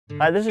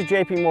Hi, this is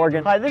JP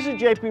Morgan. Hi, this is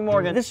JP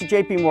Morgan. This is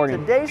JP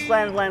Morgan. Today's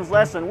Slanted Lens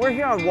lesson, we're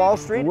here on Wall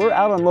Street. We're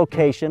out on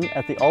location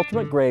at the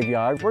Ultimate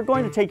Graveyard. We're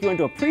going to take you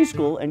into a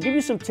preschool and give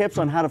you some tips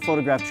on how to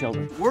photograph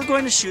children. We're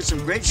going to shoot some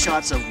great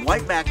shots of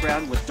white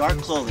background with dark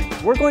clothing.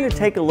 We're going to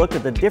take a look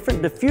at the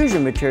different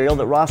diffusion material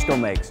that Roscoe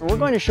makes. We're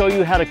going to show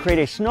you how to create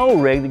a snow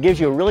rig that gives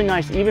you a really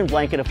nice even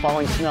blanket of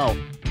falling snow.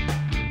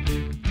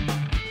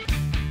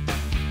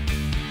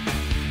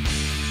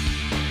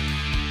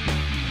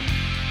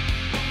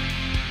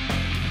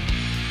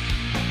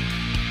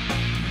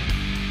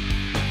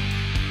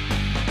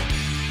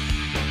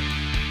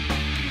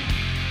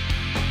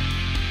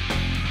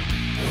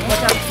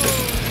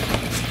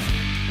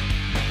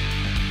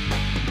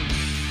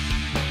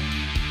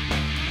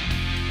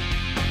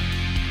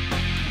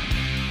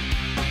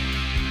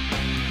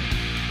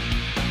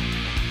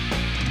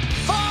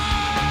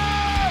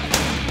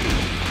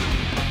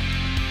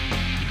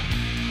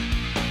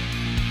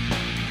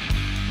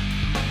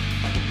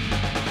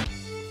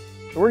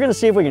 We're going to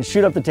see if we can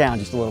shoot up the town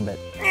just a little bit.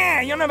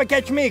 Yeah, you'll never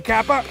catch me,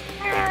 copper.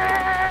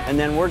 And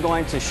then we're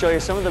going to show you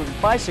some of the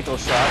bicycle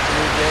shots we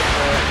did.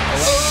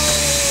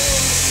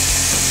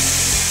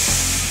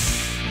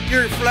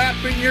 You're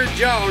flapping your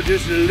jaw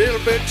just a little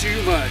bit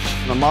too much.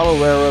 I'm a model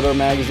railroader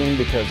magazine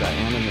because I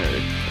am a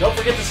nerd. Don't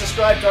forget to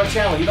subscribe to our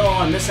channel. You don't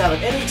want to miss out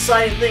on any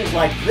exciting things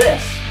like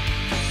this.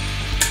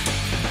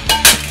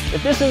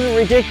 If this isn't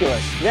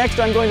ridiculous, next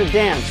I'm going to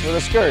dance with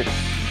a skirt.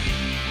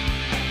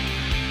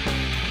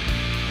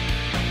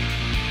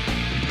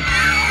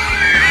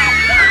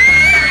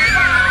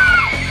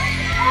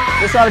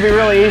 This ought to be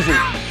really easy.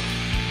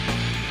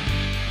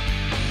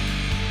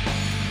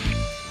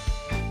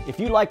 If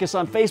you like us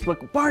on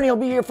Facebook, Barney will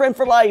be your friend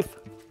for life.